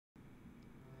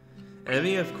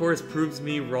Emmy, of course, proves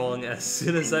me wrong as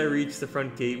soon as I reach the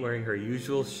front gate wearing her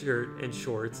usual shirt and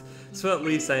shorts, so at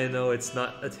least I know it's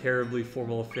not a terribly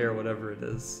formal affair, whatever it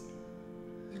is.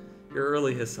 You're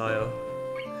early, Hisayo.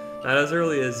 Not as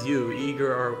early as you.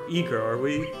 Eager, are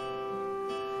we?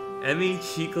 Emmy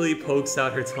cheekily pokes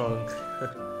out her tongue.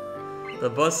 The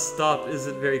bus stop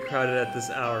isn't very crowded at this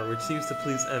hour, which seems to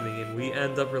please Emmy, and we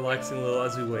end up relaxing a little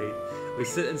as we wait. We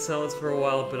sit in silence for a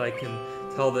while, but I can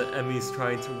tell that Emmy's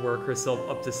trying to work herself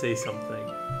up to say something.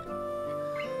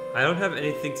 I don't have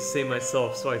anything to say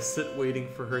myself, so I sit waiting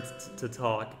for her to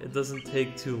talk. It doesn't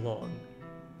take too long.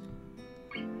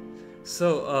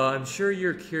 So, I'm sure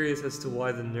you're curious as to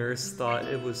why the nurse thought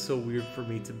it was so weird for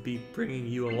me to be bringing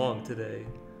you along today.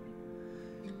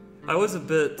 I was a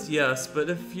bit, yes, but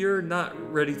if you're not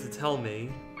ready to tell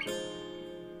me...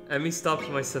 Emmy stopped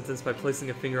my sentence by placing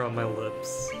a finger on my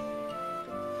lips.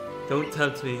 Don't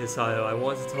tempt me, Hisayo. I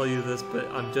want to tell you this, but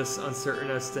I'm just uncertain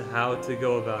as to how to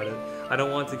go about it. I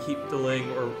don't want to keep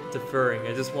delaying or deferring.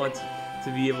 I just want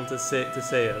to be able to say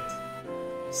it.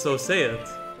 So say it.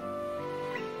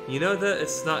 You know that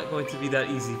it's not going to be that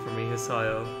easy for me,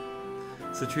 Hisayo.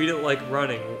 So treat it like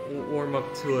running. Warm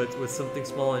up to it with something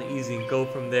small and easy and go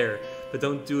from there. But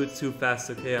don't do it too fast,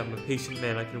 okay? I'm a patient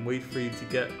man. I can wait for you to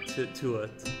get to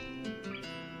it.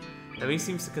 Emmy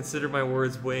seems to consider my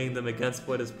words, weighing them against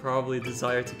what is probably a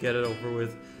desire to get it over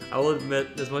with. I will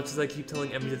admit, as much as I keep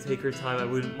telling Emmy to take her time, I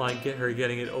wouldn't mind her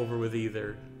getting it over with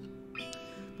either.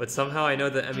 But somehow I know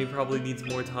that Emmy probably needs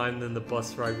more time than the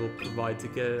bus ride will provide to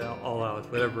get it all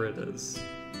out, whatever it is.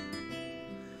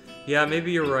 Yeah,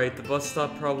 maybe you're right. The bus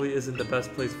stop probably isn't the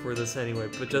best place for this anyway,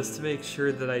 but just to make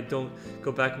sure that I don't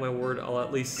go back on my word, I'll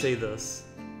at least say this.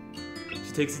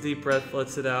 She takes a deep breath,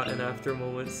 lets it out, and after a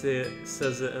moment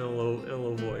says it in a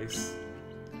low voice.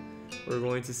 We're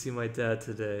going to see my dad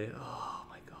today. Oh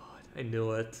my god, I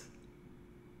knew it.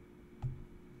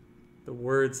 The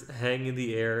words hang in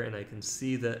the air, and I can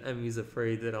see that Emmy's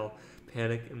afraid that I'll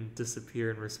panic and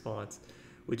disappear in response,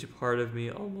 which a part of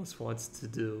me almost wants to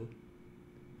do.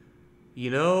 You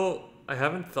know, I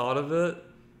haven't thought of it.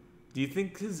 Do you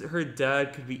think her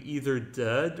dad could be either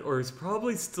dead or is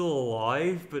probably still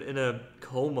alive but in a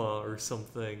coma or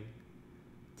something?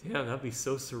 Damn, that'd be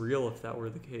so surreal if that were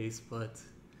the case, but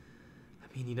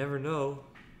I mean, you never know.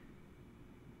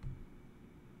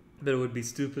 But it would be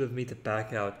stupid of me to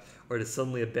back out or to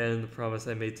suddenly abandon the promise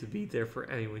I made to be there for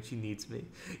Emmy when she needs me.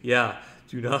 Yeah,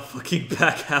 do not fucking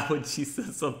back out when she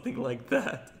says something like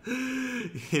that.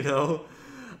 You know?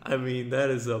 I mean,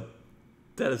 that is a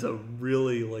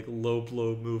really, like, low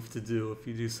blow move to do if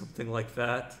you do something like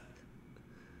that.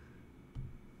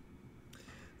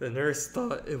 The nurse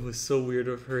thought it was so weird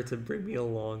of her to bring me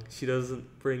along. She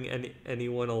doesn't bring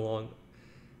anyone along,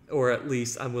 or at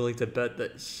least I'm willing to bet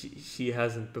that she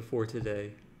hasn't before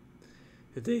today.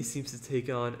 The day seems to take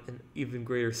on an even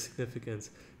greater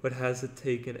significance. What has it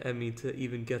taken Emmy to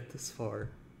even get this far?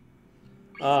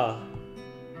 Ah.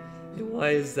 And why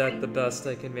is that the best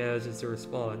I can manage as a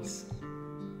response?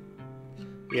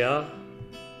 Yeah?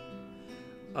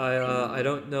 I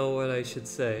don't know what I should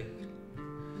say.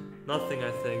 Nothing,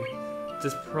 I think.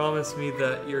 Just promise me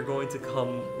that you're going to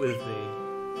come with me.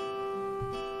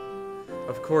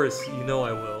 Of course, you know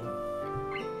I will.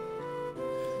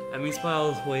 Emmy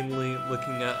smiles wanly,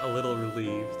 looking a little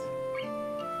relieved.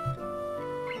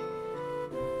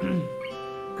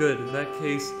 Good, in that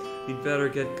case, we'd better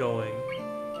get going.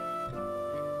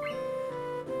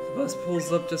 The bus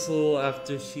pulls up just a little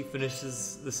after she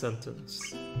finishes the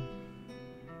sentence.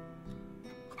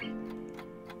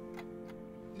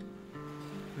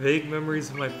 Vague memories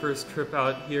of my first trip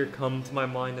out here come to my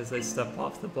mind as I step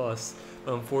off the bus,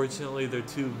 but unfortunately they're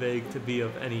too vague to be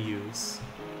of any use.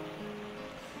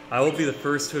 I will be the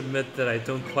first to admit that I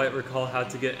don't quite recall how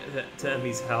to get to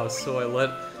Emmy's house, so I let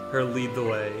her lead the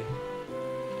way.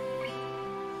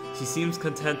 She seems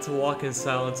content to walk in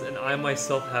silence, and I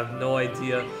myself have no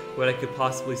idea what I could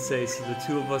possibly say, so the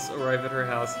two of us arrive at her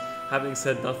house, having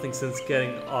said nothing since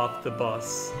getting off the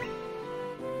bus.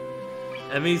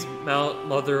 Emmy's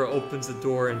mother opens the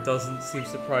door and doesn't seem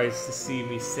surprised to see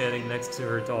me standing next to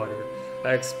her daughter.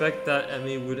 I expect that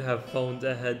Emmy would have phoned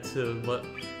ahead to let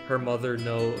her mother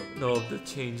know of the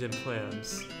change in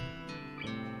plans.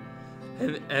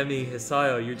 Emmy,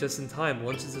 Hisayo, you're just in time.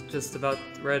 Lunch is just about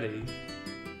ready.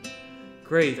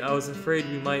 Great, I was afraid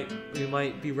we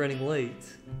might be running late.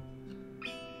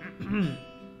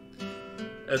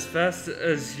 As fast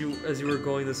as you were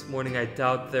going this morning, I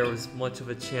doubt there was much of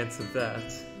a chance of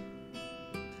that.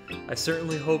 I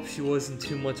certainly hope she wasn't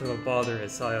too much of a bother,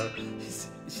 Hisayo.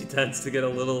 She tends to get a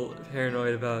little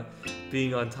paranoid about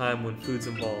being on time when food's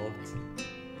involved.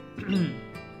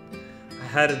 I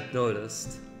hadn't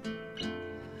noticed.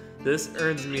 This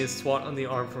earns me a swat on the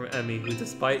arm from Emmy, who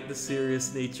despite the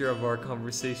serious nature of our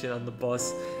conversation on the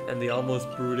bus and the almost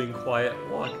brooding quiet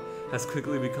walk, has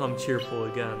quickly become cheerful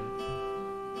again.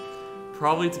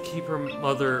 Probably to keep her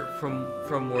mother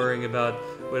from worrying about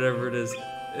whatever it is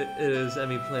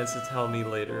Emmy plans to tell me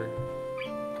later.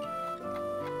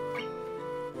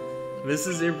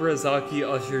 Mrs. Ibarazaki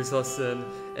ushers us in,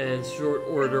 and in short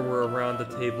order we're around the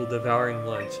table devouring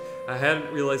lunch. I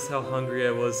hadn't realized how hungry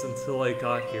I was until I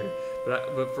got here,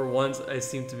 but for once I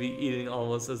seem to be eating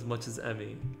almost as much as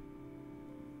Emmy.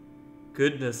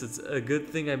 Goodness, it's a good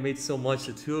thing I made so much.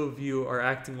 The two of you are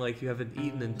acting like you haven't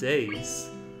eaten in days.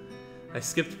 I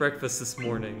skipped breakfast this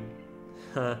morning.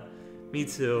 Me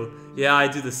too. Yeah, I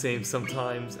do the same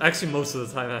sometimes. Actually, most of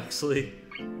the time, actually.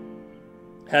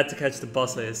 Had to catch the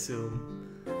bus, I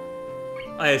assume.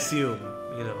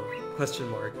 You know, question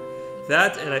mark.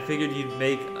 That, and I figured you'd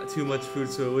make too much food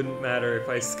so it wouldn't matter if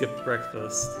I skipped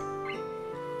breakfast.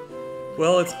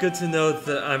 Well, it's good to know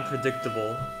that I'm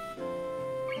predictable.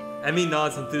 Emmy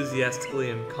nods enthusiastically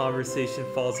and conversation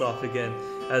falls off again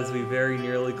as we very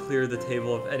nearly clear the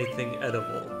table of anything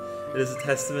edible. It is a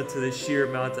testament to the sheer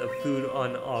amount of food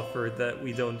on offer that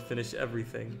we don't finish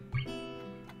everything.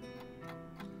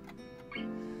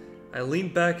 I lean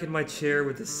back in my chair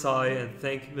with a sigh and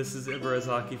thank Mrs.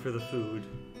 Ibarazaki for the food.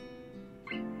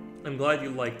 I'm glad you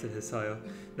liked it, Hisayo.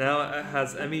 Now,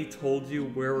 has Emmy told you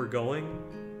where we're going?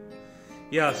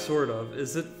 Yeah, sort of.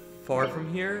 Is it far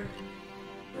from here?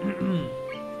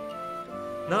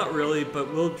 Not really,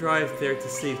 but we'll drive there to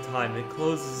save time. It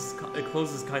closes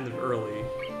kind of early.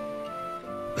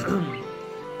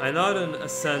 I nod in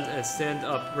assent and stand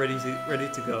up ready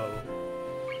to go.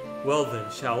 Well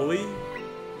then, shall we?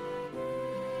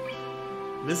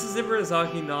 Mrs.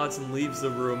 Ibarazaki nods and leaves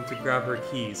the room to grab her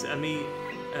keys. Emmy,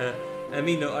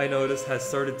 I notice, has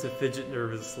started to fidget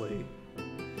nervously.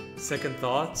 Second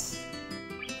thoughts?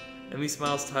 Emmy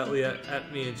smiles tightly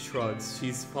at me and shrugs.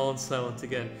 She's fallen silent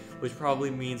again, which probably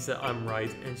means that I'm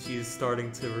right, and she is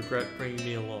starting to regret bringing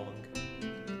me along.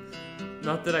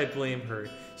 Not that I blame her.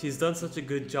 She's done such a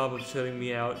good job of shutting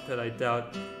me out that I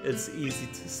doubt it's easy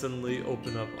to suddenly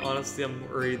open up. Honestly, I'm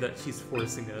worried that she's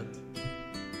forcing it.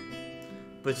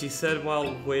 But she said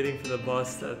while waiting for the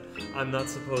bus that I'm not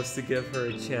supposed to give her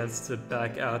a chance to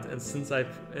back out, and since I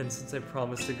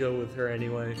promised to go with her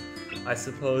anyway, I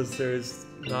suppose there's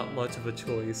not much of a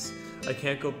choice. I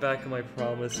can't go back on my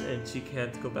promise, and she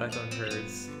can't go back on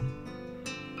hers.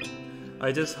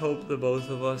 I just hope the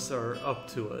both of us are up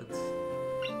to it.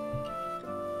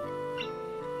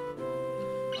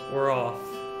 We're off.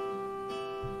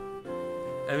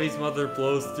 Emmy's mother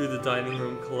blows through the dining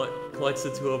room, collects the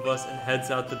two of us, and heads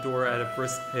out the door at a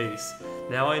brisk pace.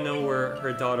 Now I know where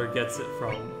her daughter gets it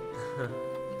from.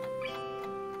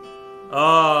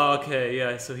 Oh, okay,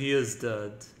 yeah, so he is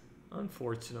dead.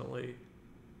 Unfortunately.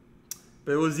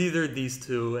 But it was either these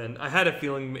two, and I had a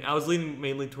feeling, I was leaning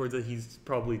mainly towards that he's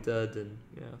probably dead, and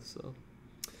yeah, so.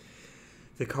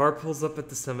 The car pulls up at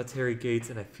the cemetery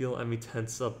gates, and I feel Emmy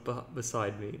tense up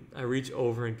beside me. I reach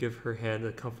over and give her hand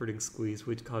a comforting squeeze,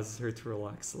 which causes her to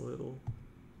relax a little.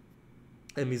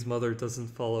 Emmy's mother doesn't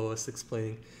follow us,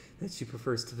 explaining that she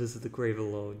prefers to visit the grave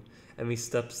alone. Emmy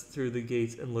steps through the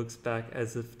gates and looks back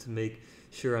as if to make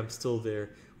sure I'm still there.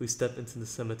 We step into the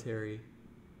cemetery.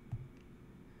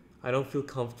 I don't feel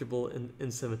comfortable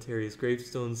in cemeteries.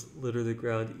 Gravestones litter the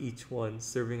ground, each one,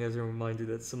 serving as a reminder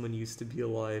that someone used to be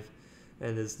alive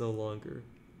and is no longer.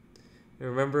 I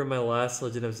remember in my last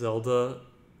Legend of Zelda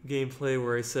gameplay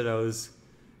where I said I was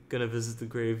gonna visit the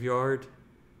graveyard.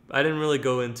 I didn't really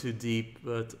go in too deep,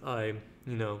 but I,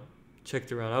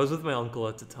 checked around. I was with my uncle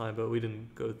at the time, but we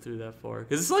didn't go through that far.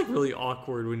 Because it's like really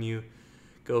awkward when you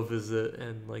go visit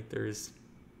and like it's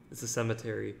a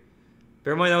cemetery.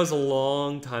 Bear in mind that was a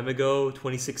long time ago,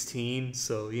 2016,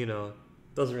 so,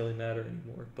 doesn't really matter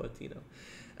anymore, but,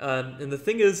 and the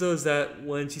thing is, though, is that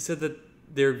when she said that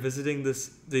they're visiting they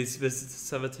visit the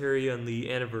cemetery on the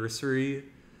anniversary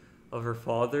of her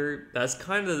father, that's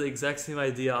kind of the exact same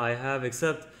idea I have,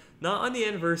 except not on the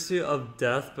anniversary of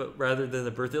death, but rather than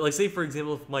the birthday. Like, say, for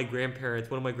example, if one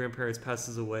of my grandparents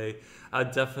passes away,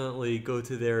 I'd definitely go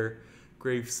to their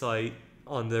gravesite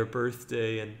on their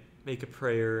birthday and make a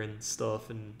prayer and stuff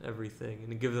and everything,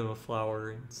 and give them a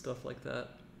flower and stuff like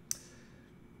that.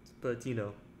 But,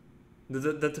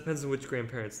 that depends on which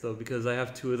grandparents, though, because I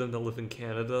have two of them that live in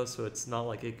Canada, so it's not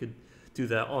like I could do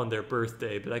that on their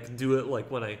birthday, but I could do it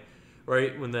like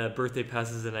when that birthday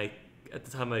passes and at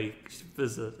the time I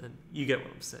visit, and you get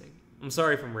what I'm saying. I'm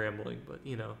sorry if I'm rambling, but,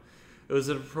 it was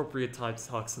an appropriate time to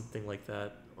talk something like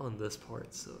that on this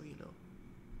part, so, you know.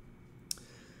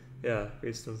 Yeah,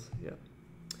 gravestones, yeah.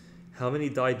 How many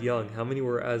died young? How many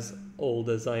were as old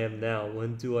as I am now?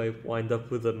 When do I wind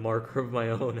up with a marker of my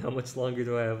own? How much longer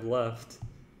do I have left?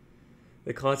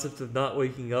 The concept of not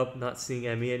waking up, not seeing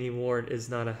Emmy anymore is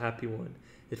not a happy one.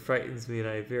 It frightens me and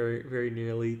I very, very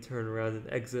nearly turn around and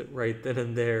exit right then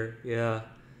and there. Yeah.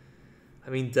 I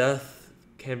mean, death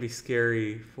can be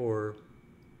scary for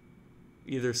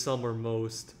either some or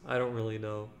most. I don't really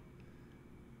know.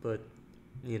 But,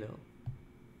 you know.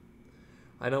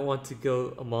 I don't want to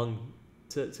go among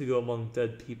to go among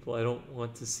dead people. I don't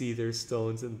want to see their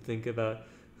stones and think about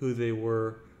who they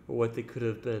were or what they could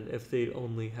have been if they'd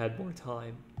only had more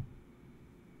time.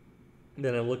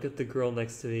 Then I look at the girl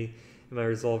next to me and my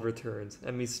resolve returns.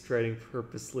 Emmy's striding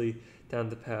purposely down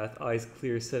the path, eyes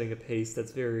clear, setting a pace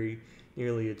that's very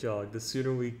nearly a jog. The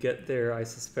sooner we get there, I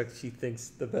suspect she thinks,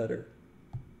 the better.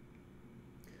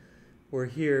 We're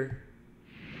here.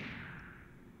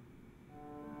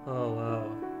 Oh,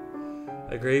 wow.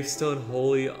 A gravestone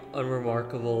wholly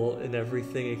unremarkable in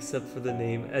everything except for the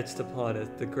name etched upon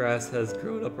it. The grass has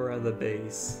grown up around the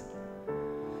base.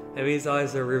 Emmy's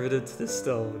eyes are riveted to the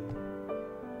stone.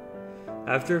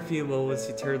 After a few moments,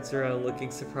 she turns around looking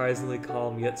surprisingly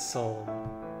calm yet solemn.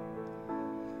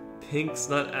 Pink's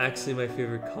not actually my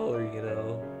favorite color, you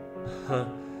know.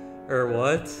 Or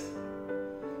what?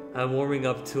 I'm warming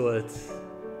up to it.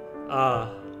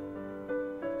 Ah.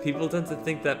 People tend to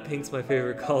think that pink's my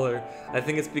favorite color. I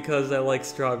think it's because I like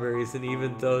strawberries, and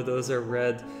even though those are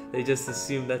red, they just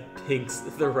assume that pink's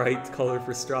the right color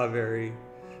for strawberries.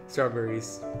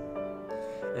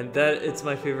 And that it's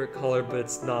my favorite color, but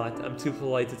it's not. I'm too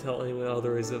polite to tell anyone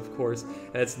otherwise, of course,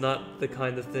 and it's not the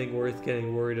kind of thing worth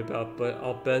getting worried about, but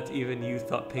I'll bet even you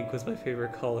thought pink was my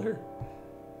favorite color.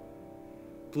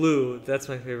 Blue, that's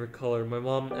my favorite color. My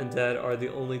mom and dad are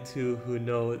the only two who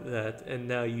know that, and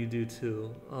now you do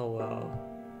too. Oh wow.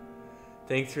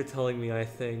 Thanks for telling me, I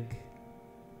think.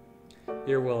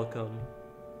 You're welcome.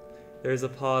 There's a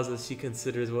pause as she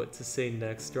considers what to say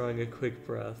next, drawing a quick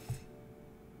breath.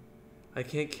 I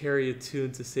can't carry a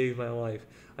tune to save my life.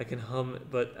 I can hum,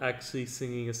 but actually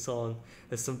singing a song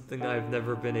is something I've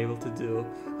never been able to do.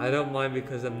 I don't mind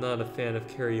because I'm not a fan of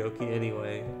karaoke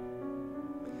anyway.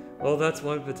 Well, that's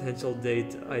one potential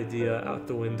date idea out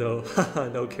the window. Haha,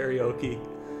 no karaoke.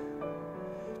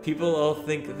 People all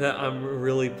think that I'm a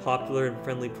really popular and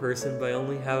friendly person, but I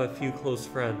only have a few close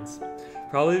friends.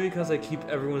 Probably because I keep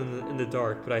everyone in the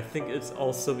dark, but I think it's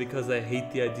also because I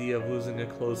hate the idea of losing a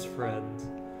close friend.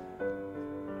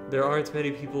 There aren't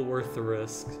many people worth the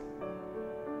risk.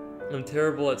 I'm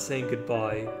terrible at saying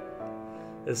goodbye.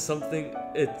 I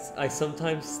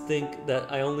sometimes think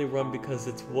that I only run because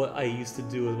it's what I used to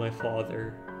do with my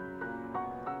father.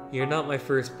 You're not my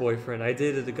first boyfriend. I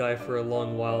dated a guy for a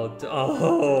long while.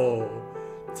 Oh,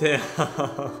 damn.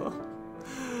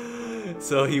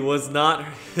 So he was not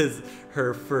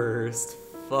her first.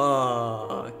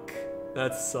 Fuck.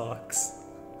 That sucks.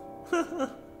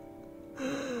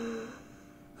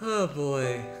 Oh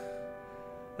boy.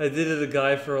 I dated a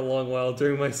guy for a long while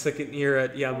during my second year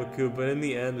at Yamaku, but in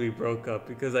the end we broke up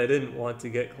because I didn't want to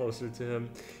get closer to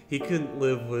him. He couldn't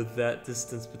live with that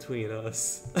distance between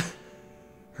us.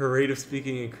 Her rate of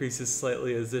speaking increases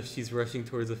slightly as if she's rushing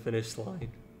towards the finish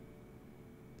line.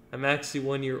 I'm actually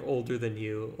 1 year older than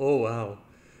you. Oh wow.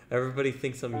 Everybody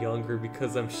thinks I'm younger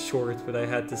because I'm short, but I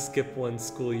had to skip one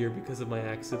school year because of my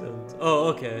accident. Oh,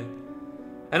 okay.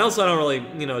 And also, I don't really,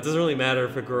 it doesn't really matter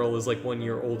if a girl is like 1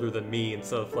 year older than me and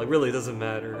stuff. Like, really, it doesn't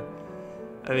matter.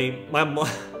 I mean, my mom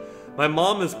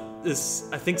is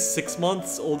I think 6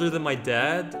 months older than my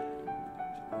dad.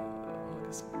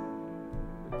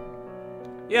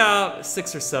 Yeah,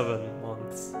 6 or 7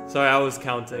 months. Sorry, I was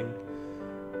counting.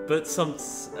 But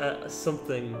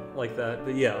something like that.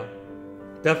 But yeah,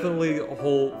 definitely a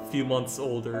whole few months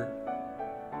older.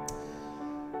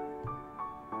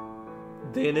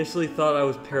 They initially thought I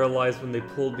was paralyzed when they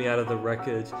pulled me out of the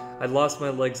wreckage. I'd lost my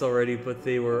legs already, but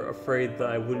they were afraid that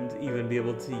I wouldn't even be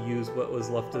able to use what was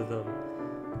left of them.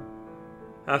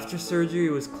 After surgery,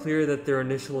 it was clear that their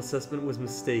initial assessment was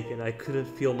mistaken. I couldn't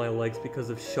feel my legs because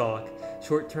of shock,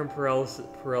 short-term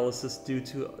paralysis due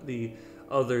to the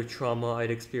other trauma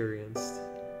I'd experienced.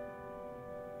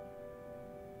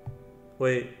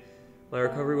 Wait. My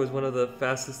recovery was one of the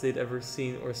fastest they'd ever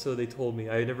seen, or so they told me.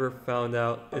 I never found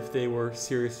out if they were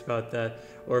serious about that,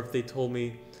 or if they told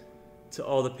me to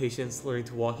all the patients learning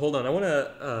to walk. Hold on, I want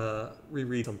to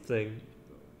reread something.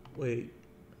 Wait.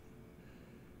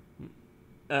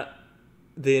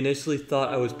 They initially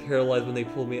thought I was paralyzed when they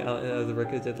pulled me out of the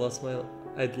wreckage. I'd lost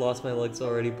my legs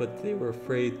already, but they were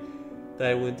afraid that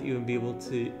I wouldn't even be able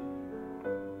to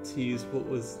use what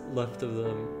was left of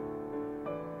them.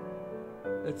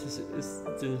 It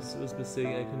was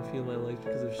mistaken. I couldn't feel my legs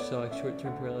because of shock,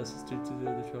 short-term paralysis due to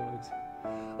the other traumatics.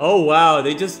 Oh wow,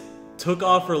 they just took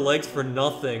off her legs for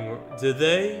nothing, did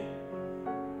they?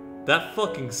 That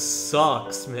fucking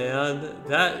sucks, man.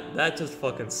 That just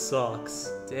fucking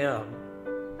sucks. Damn.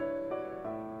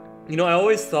 You know, I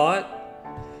always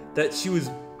thought that she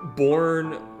was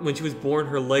born, when she was born,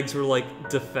 her legs were like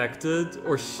defected,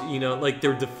 or you know, like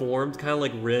they're deformed, kind of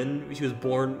like Rin. She was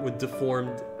born with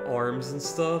deformed arms and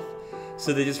stuff,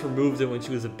 so they just removed it when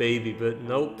she was a baby. But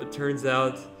nope, it turns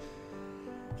out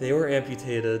they were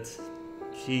amputated.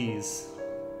 Jeez.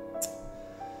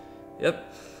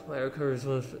 Yep. My recovery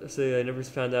want to say I never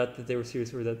found out that they were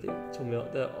serious, or that they told me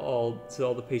that all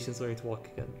the patients learning to walk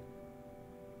again.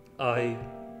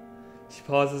 She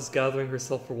pauses, gathering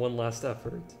herself for one last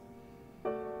effort.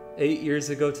 8 years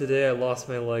ago today, I lost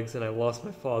my legs, and I lost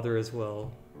my father as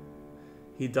well.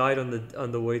 He died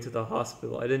on the way to the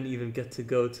hospital. I didn't even get to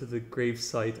go to the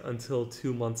gravesite until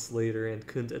 2 months later, and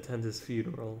couldn't attend his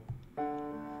funeral.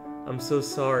 I'm so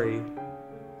sorry.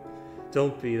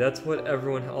 Don't be. That's what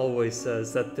everyone always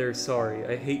says, that they're sorry.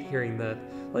 I hate hearing that.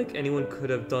 Like anyone could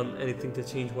have done anything to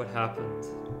change what happened.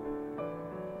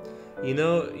 You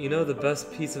know the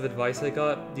best piece of advice I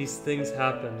got? These things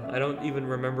happen. I don't even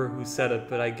remember who said it,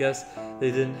 but I guess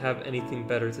they didn't have anything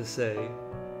better to say.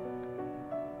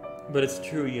 But it's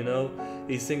true, you know?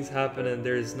 These things happen and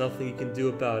there's nothing you can do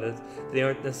about it. They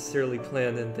aren't necessarily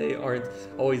planned, and they aren't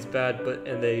always bad,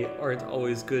 and they aren't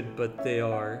always good, but they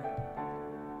are.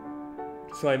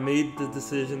 So I made the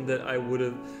decision that I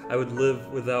would live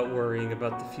without worrying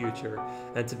about the future,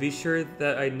 and to be sure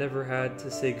that I never had to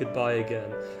say goodbye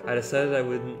again, I decided I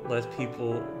wouldn't let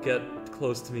people get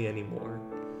close to me anymore.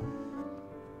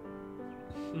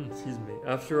 Excuse me.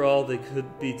 After all, they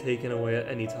could be taken away at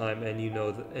any time, and you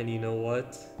know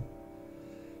what?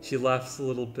 She laughs a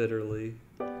little bitterly.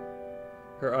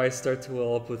 Her eyes start to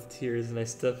well up with tears, and I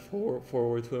step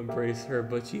forward to embrace her,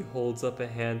 but she holds up a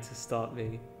hand to stop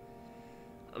me.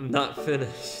 I'm not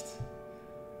finished.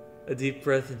 A deep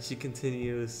breath, and she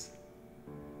continues.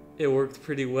 It worked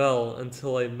pretty well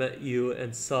until I met you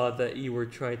and saw that you were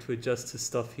trying to adjust to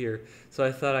stuff here. So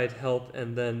I thought I'd help,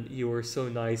 and then you were so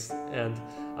nice, and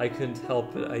I couldn't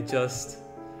help it.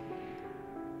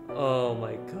 Oh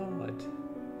my god.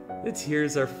 The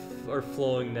tears are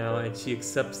flowing now, and she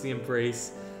accepts the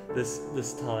embrace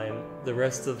this time. The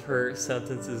rest of her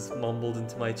sentence is mumbled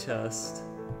into my chest.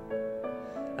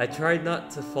 I tried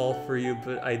not to fall for you,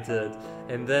 but I did.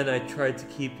 And then I tried to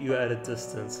keep you at a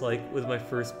distance, like with my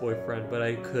first boyfriend, but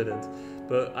I couldn't.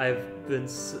 But I've been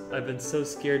so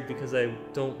scared because I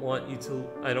don't want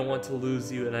to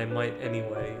lose you, and I might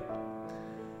anyway.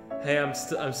 Hey, I'm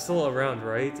still around,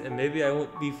 right? And maybe I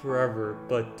won't be forever,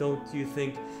 but don't you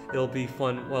think it'll be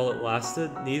fun while it lasted?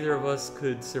 Neither of us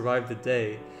could survive the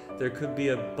day. There could be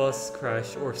a bus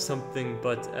crash or something,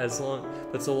 but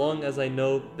so long as I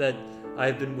know that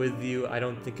I've been with you, I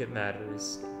don't think it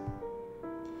matters.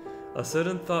 A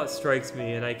sudden thought strikes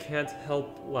me, and I can't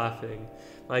help laughing.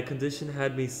 My condition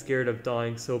had me scared of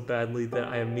dying so badly that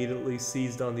I immediately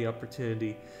seized on the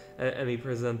opportunity Emmy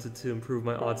presented to improve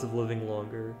my odds of living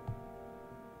longer.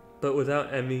 But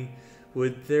without Emmy,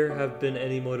 would there have been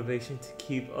any motivation to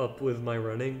keep up with my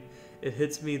running? It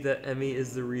hits me that Emmy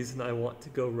is the reason I want to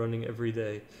go running every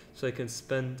day, so I can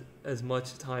spend as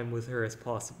much time with her as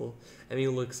possible. Emmy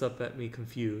looks up at me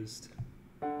confused.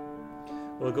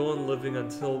 We'll go on living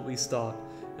until we stop,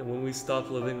 and when we stop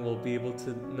living, we'll be able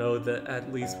to know that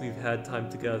at least we've had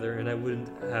time together, and I wouldn't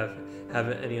have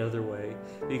it any other way,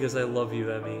 because I love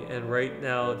you, Emmy, and right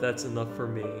now that's enough for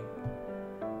me.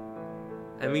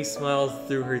 Emmy smiles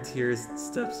through her tears and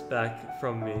steps back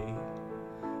from me.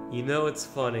 You know, it's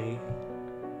funny.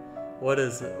 What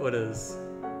is it? What is?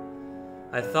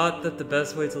 I thought that the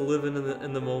best way to live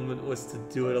in the moment was to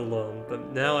do it alone,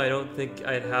 but now I don't think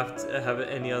I'd have to have it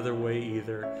any other way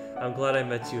either. I'm glad I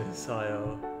met you,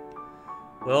 Hisayo.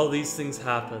 Well, these things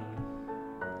happen.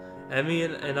 Emmy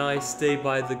and I stay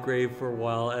by the grave for a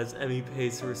while as Emmy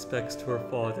pays her respects to her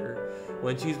father.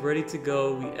 When she's ready to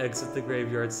go, we exit the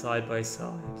graveyard side by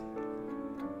side.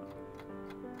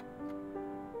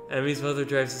 Emmy's mother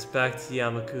drives us back to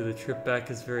Yamaku. The trip back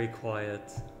is very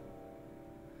quiet.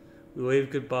 We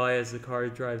wave goodbye as the car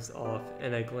drives off,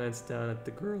 and I glance down at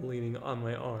the girl leaning on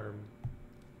my arm.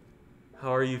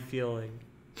 How are you feeling?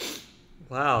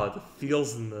 Wow, the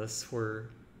feels in this were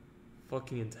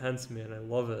fucking intense, man. I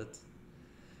love it.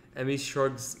 Emmy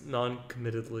shrugs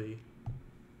non-committedly.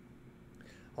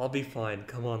 I'll be fine.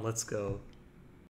 Come on, let's go.